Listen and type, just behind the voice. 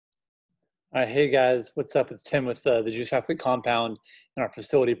All right, hey guys, what's up? It's Tim with the Juice Athlete Compound and our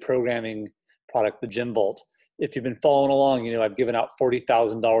facility programming product, the Gym Vault. If you've been following along, you know I've given out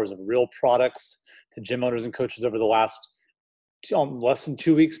 $40,000 of real products to gym owners and coaches over the last less than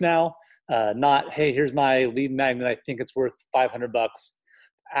 2 weeks now. Not, hey, here's my lead magnet. I think it's worth $500.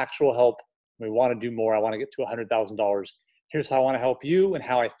 Actual help. We want to do more. I want to get to $100,000. Here's how I want to help you and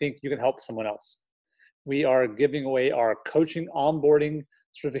how I think you can help someone else. We are giving away our coaching onboarding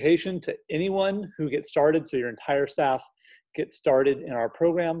certification to anyone who gets started. So your entire staff gets started in our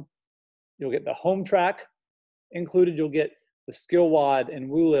program. You'll get the home track included. You'll get the Skill WOD and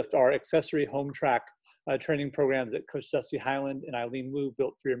Woo Lift, our accessory home track training programs that Coach Dusty Highland and Eileen Woo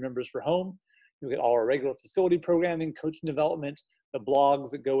built for your members for home. You'll get all our regular facility programming, coaching development, the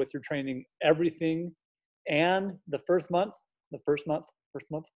blogs that go with your training, everything. And the first month, we're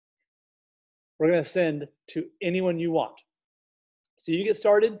going to send to anyone you want. So you get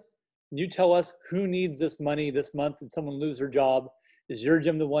started, and you tell us who needs this money this month. Did someone lose their job? Is your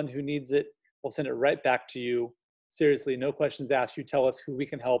gym the one who needs it? We'll send it right back to you. Seriously, no questions asked. You tell us who we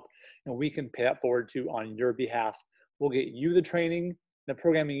can help, and we can pay that forward to on your behalf. We'll get you the training, the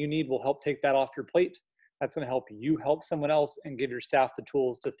programming you need. We'll help take that off your plate. That's going to help you help someone else and give your staff the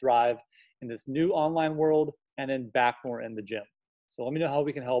tools to thrive in this new online world and then back more in the gym. So let me know how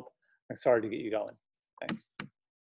we can help. I'm excited to get you going. Thanks.